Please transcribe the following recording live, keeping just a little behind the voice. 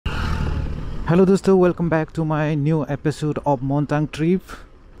Hello dosto, welcome back to my new episode of Montang trip.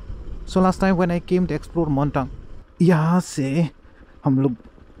 So last time when I came to explore Montang, यहाँ से हम लोग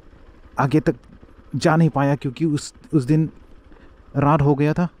आगे तक जा नहीं पाया क्योंकि उस दिन रात हो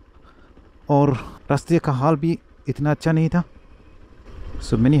गया था और रास्ते का हाल भी इतना अच्छा नहीं था.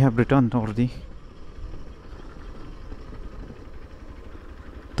 So many have returned already.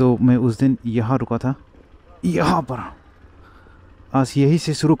 तो मैं उस दिन यहाँ रुका था, यहाँ पर. आज यही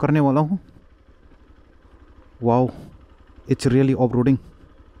से शुरू करने वाला हूँ. Wow, it's really off roading.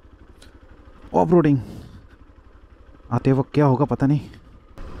 आते वक्त क्या होगा पता नहीं.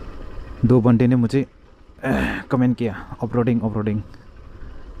 दो बंदे ने मुझे कमेंट किया, ऑफ रोडिंग.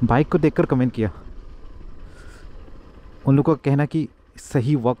 बाइक को देखकर कमेंट किया. उन लोगों का कहना कि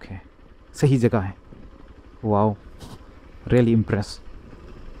सही वक्त है, सही जगह है. Wow, really impress.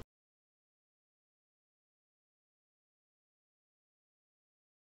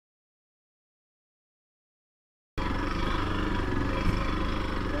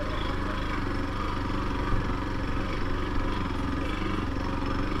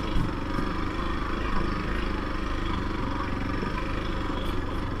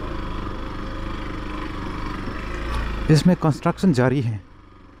 इसमें कंस्ट्रक्शन जारी है.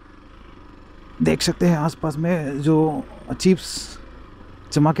 देख सकते हैं आसपास में जो चिप्स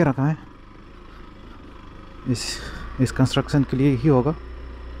जमा के रखा है, इस कंस्ट्रक्शन के लिए ही होगा.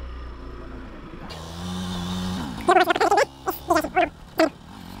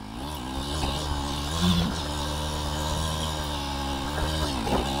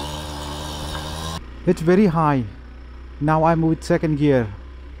 It's very high. Now I'm with second gear.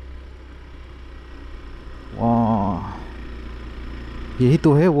 वाह, यही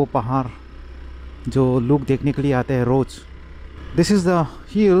तो है वो पहाड़ जो लोग देखने के लिए आते हैं रोज. This is the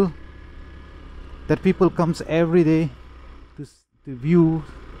hill that people comes every day to view.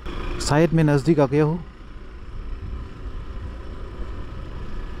 शायद मैं नज़दीक आ गया हूँ.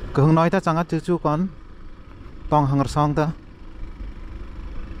 कहूँ nói ta chẳng chú con tòng hàng song ta.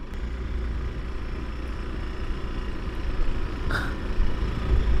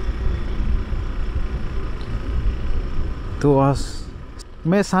 तो आज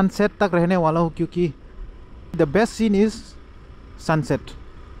मैं सनसेट तक रहने वाला हूँ क्योंकि the best scene is sunset.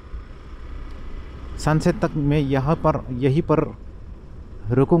 Sunset तक मैं यहीं पर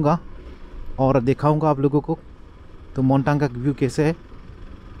रुकूंगा और दिखाऊंगा आप लोगों को. तो मोंटांग का व्यू कैसे है.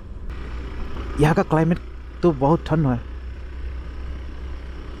 यहाँ का क्लाइमेट तो बहुत ठंड है.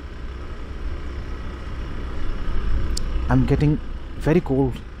 I am getting very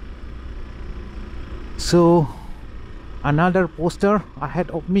cold. So another poster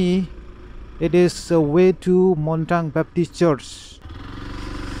ahead of me, it is a way to Montang Baptist Church.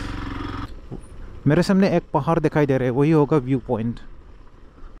 मेरे सामने एक पहाड़ दिखाई दे रहा है, वही होगा व्यू पॉइंट.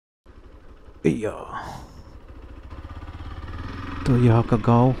 तो यहाँ का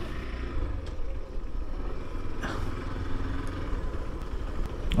गांव.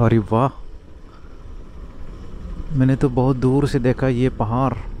 अरे वाह, मैंने तो बहुत दूर से देखा ये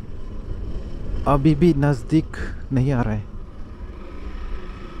पहाड़, अभी भी नज़दीक नहीं आ रहा है.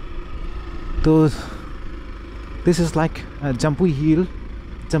 तो दिस इज़ लाइक जंपुई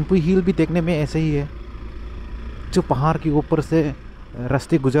हिल भी देखने में ऐसे ही है, जो पहाड़ के ऊपर से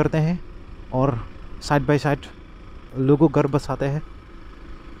रास्ते गुजरते हैं और साइड बाय साइड लोगों घर बसाते हैं.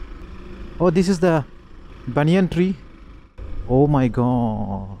 और this is the banyan tree. Oh my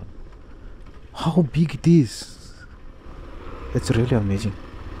God, how big it is. It's really amazing.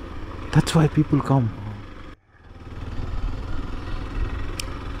 That's why people come.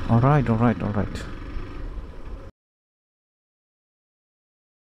 All right.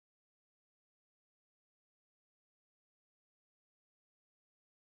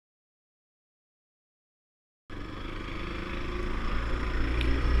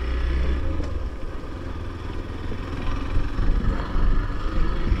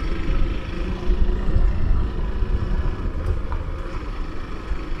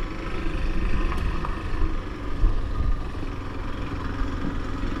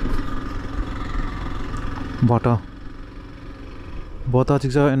 Bota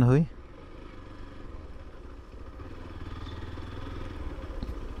직접 en hơi.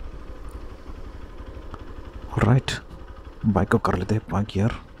 Alright, bike को कर लेते हैं पार्क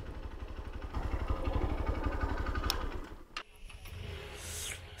यार.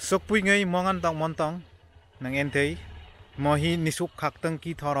 Sokpui ngai mongan tang montang nang entei mohi nisuk khaktang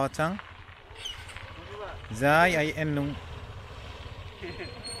ki thoro chang jai ai en nung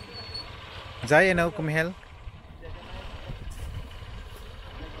jai en au kumhel.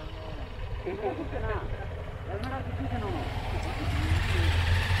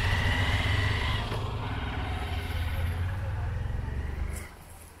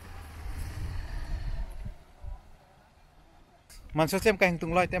 Manso cem ka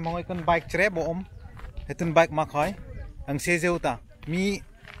hingtung loi te mongoi kon bike chere boom hetun bike ma khoi ang se jeuta mi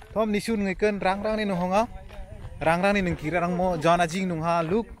thom nisun ngai kon rang ni no honga rang ni nung kira rang mo jana jing nung ha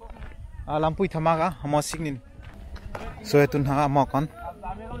luk lampui thamaga mo signin so hetun ha mo kon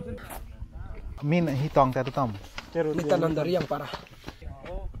min hi tong ta tom नित्यानंदरी yang parah.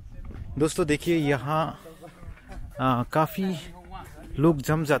 दोस्तों देखिए यहाँ काफी लोग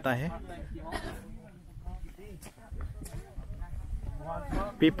जम जाता है.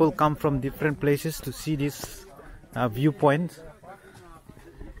 People come from different places to see this viewpoint.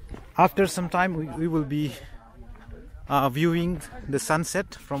 After some time we will be viewing the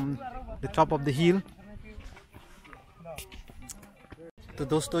sunset from the top of the hill. तो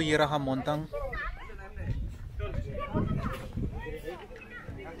दोस्तों ये रहा मोंतांग.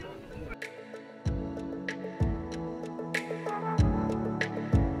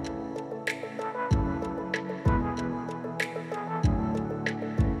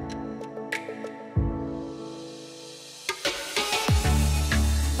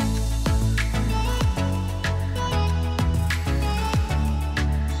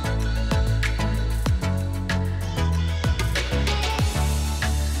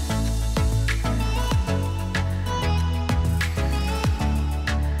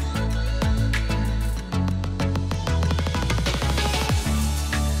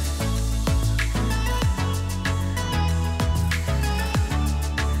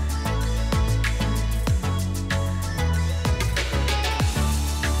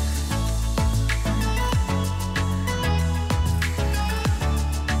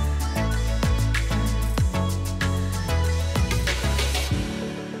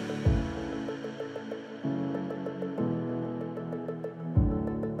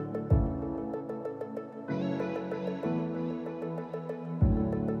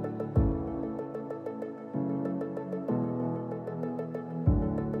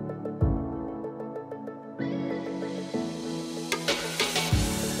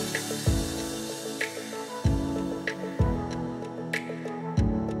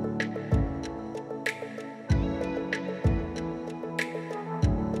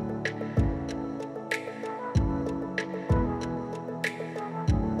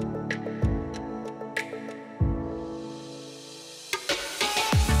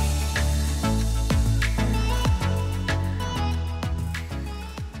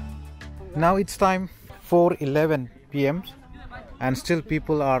 Now it's time 4:11 p.m. and still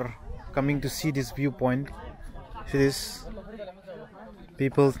people are coming to see this viewpoint. See this,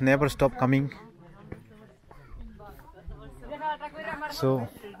 people never stop coming. So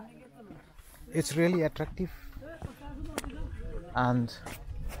it's really attractive and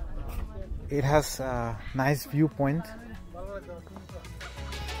it has a nice viewpoint.